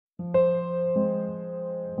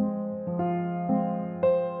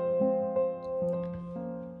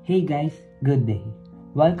Hey guys, good day.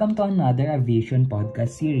 Welcome to another aviation podcast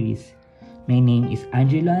series. My name is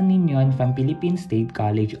Angelo Ninion from Philippine State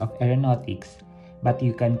College of Aeronautics, but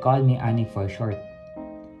you can call me Ani for short.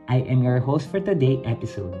 I am your host for today's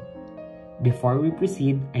episode. Before we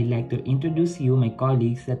proceed, I'd like to introduce you my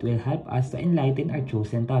colleagues that will help us to enlighten our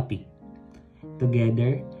chosen topic.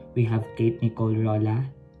 Together, we have Kate Nicole Rola,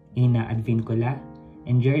 Ina Advincula,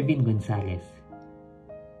 and Jervin Gonzalez.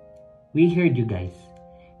 We heard you guys,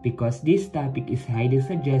 because this topic is highly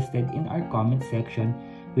suggested in our comment section,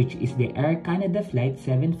 which is the Air Canada Flight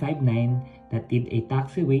 759 that did a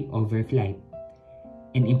taxiway overflight.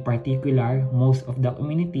 And in particular, most of the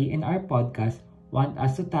community in our podcast want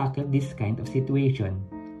us to tackle this kind of situation.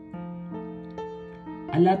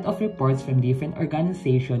 A lot of reports from different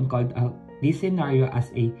organizations called out this scenario as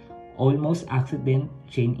a almost accident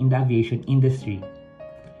chain in the aviation industry.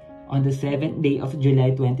 On the 7th day of July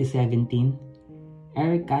 2017,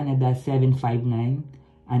 Air Canada 759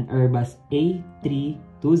 and Airbus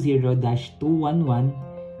A320-211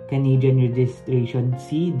 Canadian registration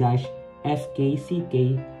C-FKCK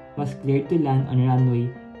was cleared to land on runway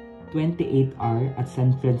 28R at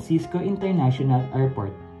San Francisco International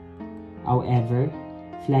Airport. However,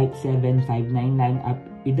 Flight 759 lined up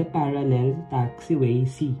with the parallel taxiway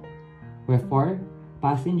C, where 4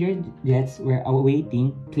 passenger jets were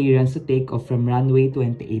awaiting clearance to take off from runway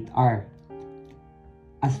 28R.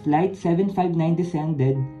 As Flight 759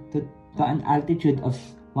 descended to an altitude of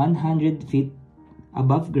 100 feet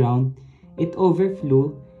above ground, it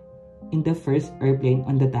overflew in the first airplane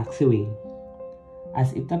on the taxiway.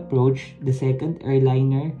 As it approached the second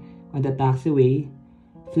airliner on the taxiway,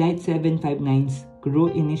 Flight 759's crew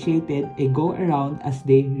initiated a go-around as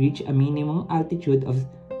they reached a minimum altitude of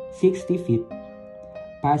 60 feet,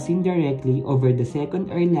 passing directly over the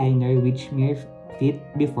second airliner which mere feet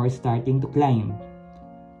before starting to climb.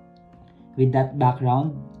 With that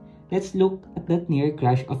background, let's look at that near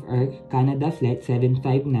crash of Air Canada Flight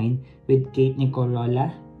 759 with Kate Nicole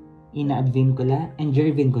Rola, Ina Advincula, and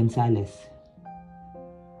Jervin Gonzalez.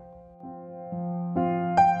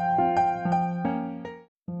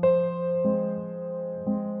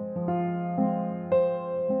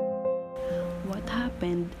 What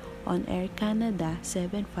happened on Air Canada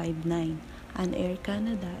 759 and Air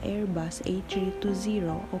Canada Airbus A320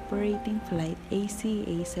 operating flight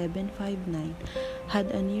ACA 759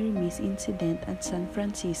 had a near-miss incident at San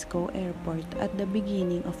Francisco Airport at the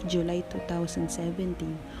beginning of July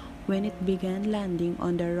 2017 when it began landing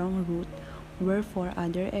on the wrong route where 4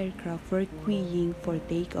 other aircraft were queuing for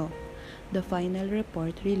takeoff. The final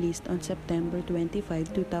report released on September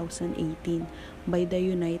 25, 2018 by the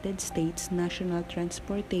United States National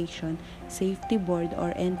Transportation Safety Board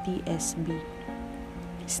or NTSB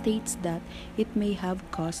states that it may have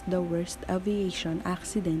caused the worst aviation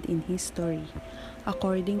accident in history.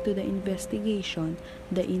 According to the investigation,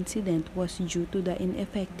 the incident was due to the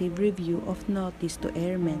ineffective review of Notice to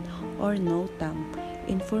Airmen or NOTAM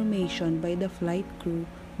information by the flight crew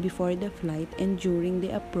before the flight and during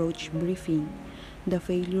the approach briefing. The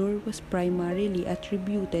failure was primarily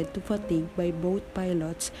attributed to fatigue by both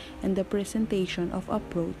pilots and the presentation of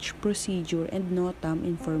approach procedure and NOTAM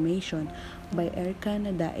information by Air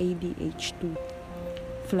Canada ADH2.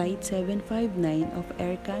 Flight 759 of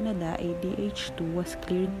Air Canada ADH2 was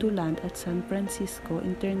cleared to land at San Francisco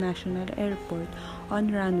International Airport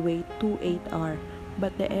on runway 28R,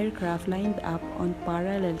 but the aircraft lined up on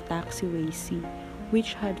parallel taxiway C,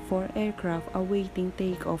 which had 4 aircraft awaiting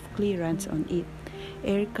takeoff clearance on it.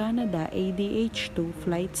 Air Canada ADH2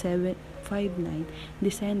 Flight 759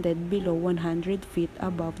 descended below 100 feet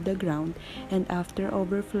above the ground and after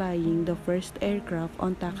overflying the first aircraft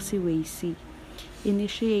on taxiway C,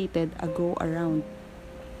 initiated a go-around.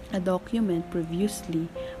 A document previously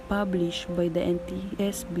published by the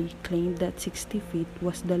NTSB claimed that 60 feet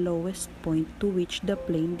was the lowest point to which the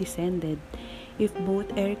plane descended. If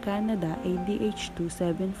both Air Canada ADH2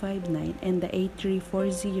 759 and the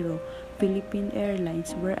A340 Philippine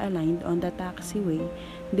Airlines were aligned on the taxiway,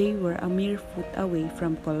 they were a mere foot away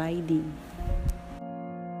from colliding.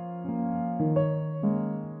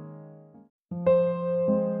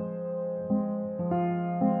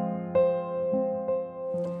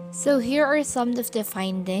 So here are some of the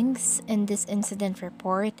findings in this incident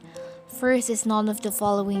report. First is none of the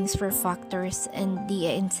following were factors in the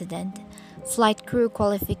incident. Flight crew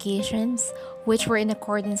qualifications, which were in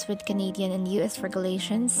accordance with Canadian and US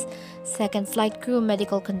regulations. Second, flight crew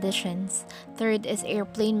medical conditions. Third is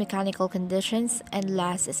airplane mechanical conditions. And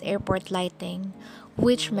last is airport lighting,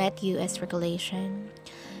 which met US regulation.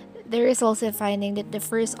 There is also a finding that the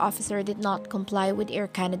first officer did not comply with Air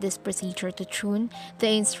Canada's procedure to tune the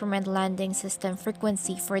instrument landing system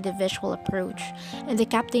frequency for the visual approach, and the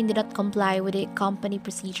captain did not comply with the company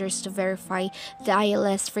procedures to verify the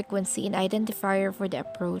ILS frequency and identifier for the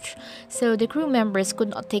approach, so the crew members could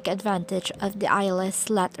not take advantage of the ILS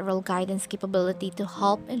lateral guidance capability to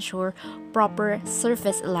help ensure proper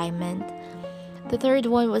surface alignment. The third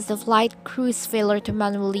one was the flight crew's failure to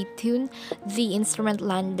manually tune the instrument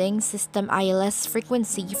landing system ILS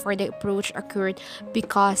frequency for the approach occurred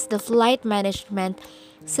because the flight management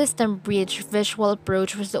system bridge visual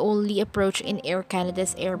approach was the only approach in Air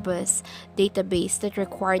Canada's Airbus database that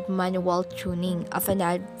required manual tuning of a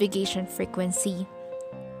navigation frequency.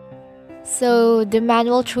 So, the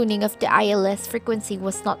manual tuning of the ILS frequency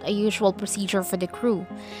was not a usual procedure for the crew.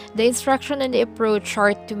 The instruction on the approach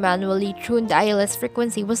chart to manually tune the ILS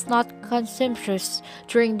frequency was not conspicuous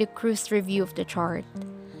during the crew's review of the chart.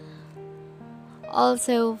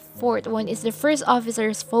 Also, fourth one is the first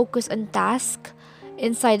officer's focus on task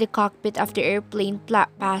inside the cockpit after airplane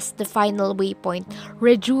passed the final waypoint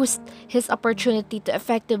reduced his opportunity to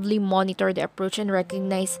effectively monitor the approach and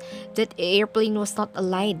recognize that the airplane was not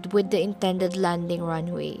aligned with the intended landing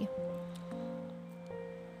runway.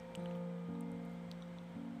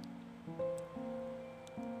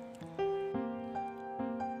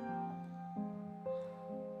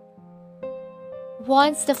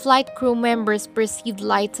 Once the flight crew members perceived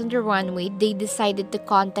lights on the runway, they decided to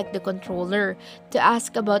contact the controller to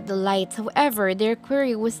ask about the lights. However, their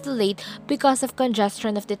query was delayed because of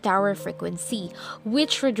congestion of the tower frequency,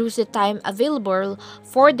 which reduced the time available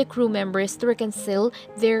for the crew members to reconcile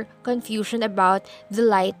their confusion about the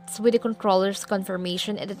lights with the controller's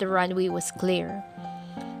confirmation that the runway was clear.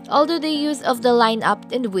 Although the use of the line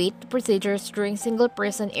up and wait procedures during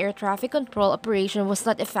single-person air traffic control operation was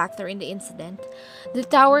not a factor in the incident, the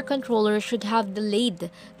tower controller should have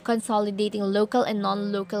delayed consolidating local and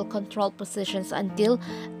non-local control positions until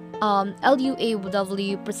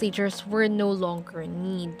LUAW procedures were no longer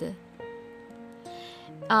needed.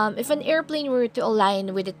 If an airplane were to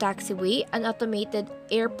align with the taxiway, an automated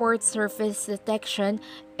airport surface detection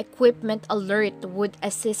equipment alert would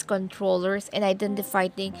assist controllers in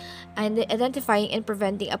identifying and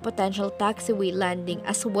preventing a potential taxiway landing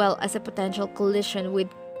as well as a potential collision with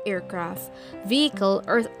aircraft, vehicle,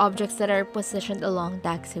 or objects that are positioned along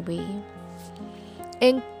taxiway.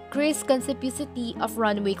 Increased conspicuity of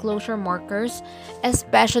runway closure markers,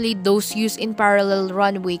 especially those used in parallel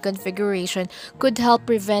runway configuration, could help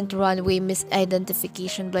prevent runway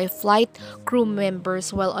misidentification by flight crew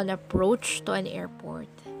members while on approach to an airport.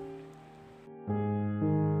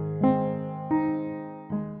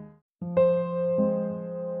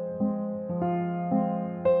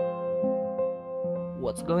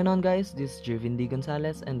 What's going on, guys? This is Jervin D.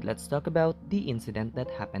 Gonzalez, and let's talk about the incident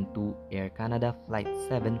that happened to Air Canada Flight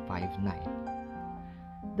 759.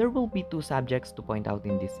 There will be two subjects to point out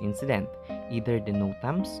in this incident, either the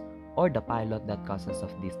NOTAMs or the pilot that causes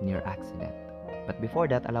of this near accident. But before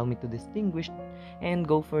that, allow me to distinguish and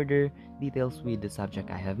go further details with the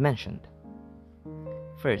subject I have mentioned.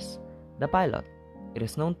 First, the pilot. It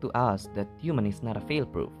is known to us that human is not a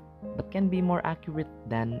fail-proof, but can be more accurate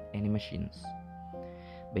than any machines.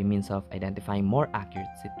 By means of identifying more accurate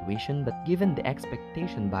situation, but given the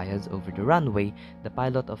expectation bias over the runway, the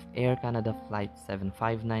pilot of Air Canada Flight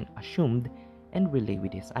 759 assumed and relayed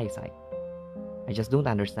with his eyesight. I just don't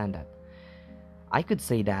understand that. I could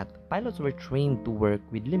say that pilots were trained to work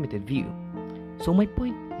with limited view. So my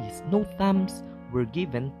point is, no thumbs were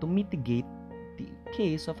given to mitigate the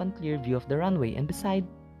case of unclear view of the runway, and besides,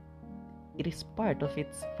 it is part of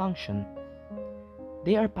its function.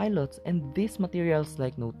 They are pilots, and these materials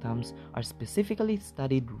like NOTAMs are specifically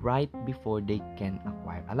studied right before they can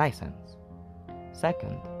acquire a license.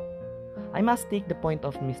 Second, I must take the point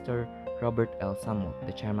of Mr. Robert L. Samot,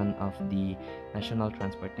 the chairman of the National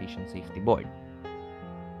Transportation Safety Board.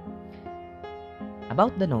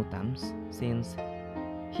 About the NOTAMs, since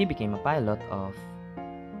he became a pilot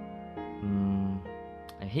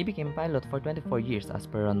for 24 years as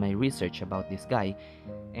per on my research about this guy,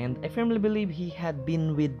 and I firmly believe he had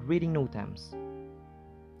been with reading NOTAMs.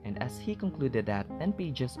 And as he concluded that 10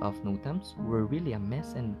 pages of NOTAMs were really a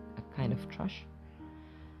mess and a kind of trash,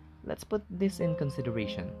 let's put this in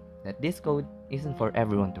consideration, that this code isn't for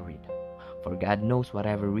everyone to read. For God knows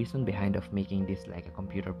whatever reason behind of making this like a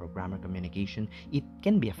computer programmer communication, it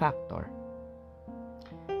can be a factor.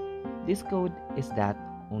 This code is that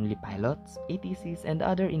only pilots, ATCs, and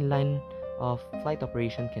other inline of flight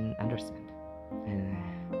operation can understand.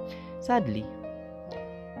 Sadly,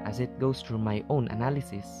 as it goes through my own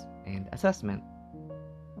analysis and assessment,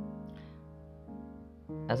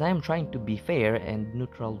 As I am trying to be fair and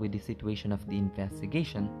neutral with the situation of the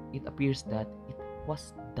investigation, it appears that it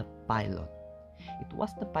was the pilot. It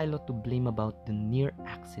was the pilot to blame about the near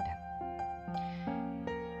accident.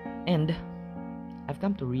 And I've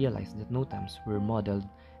come to realize that NOTAMs were modeled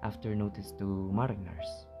after notice to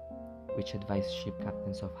mariners, which advise ship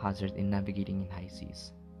captains of hazard in navigating in high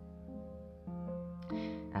seas.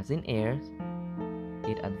 As in air,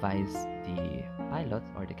 it advised the pilot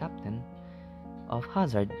or the captain of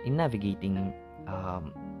hazard in navigating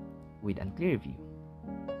with unclear view.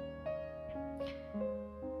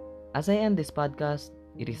 As I end this podcast,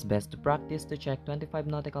 it is best to practice to check 25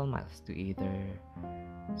 nautical miles to either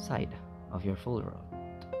side of your full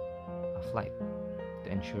route of flight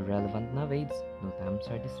to ensure relevant nav aids,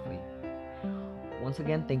 NOTAMs are displayed. Once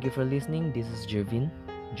again, thank you for listening. This is Jervin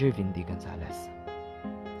D. Gonzalez.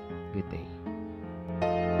 Good day.